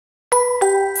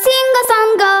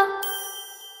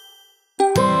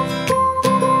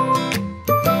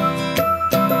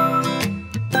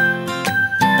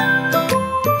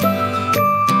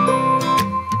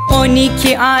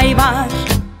12 ay var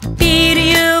bir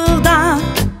yılda.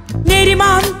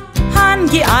 Neriman,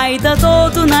 hangi ayda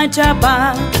doğdun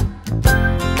acaba?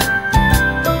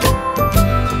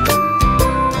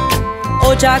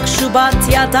 Ocak,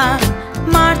 Şubat ya da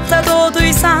Mart'ta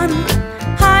doğduysan,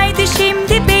 haydi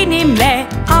şimdi benimle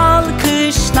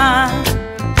alkışla.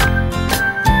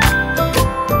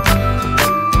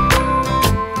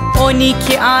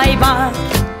 12 ay var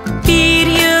bir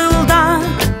yılda.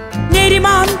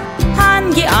 Neriman,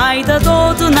 hangi ayda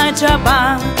doğdun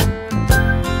acaba?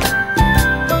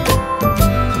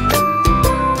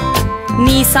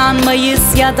 Nisan,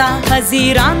 Mayıs ya da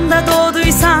Haziran'da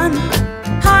doğduysan,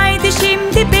 haydi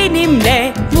şimdi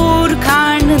benimle vur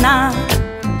karnına.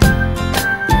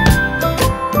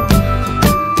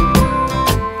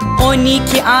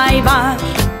 12 ay var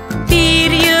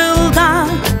bir yılda.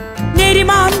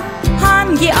 Neriman,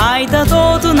 hangi ayda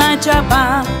doğdun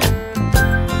acaba?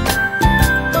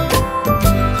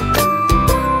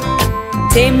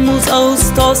 Temmuz,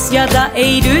 Ağustos ya da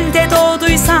Eylül'de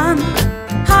doğduysan,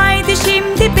 haydi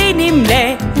şimdi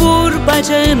benimle vur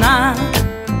bacağına.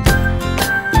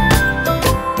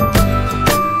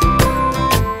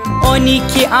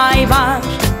 12 ay var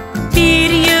bir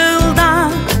yılda.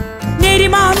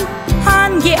 Neriman,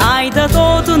 hangi ayda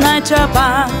doğdun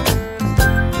acaba?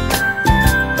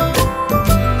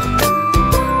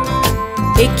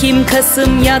 Ekim,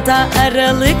 Kasım ya da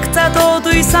Aralık'ta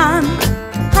doğduysan,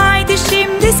 haydi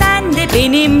şimdi sen de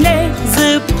benimle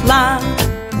zıpla.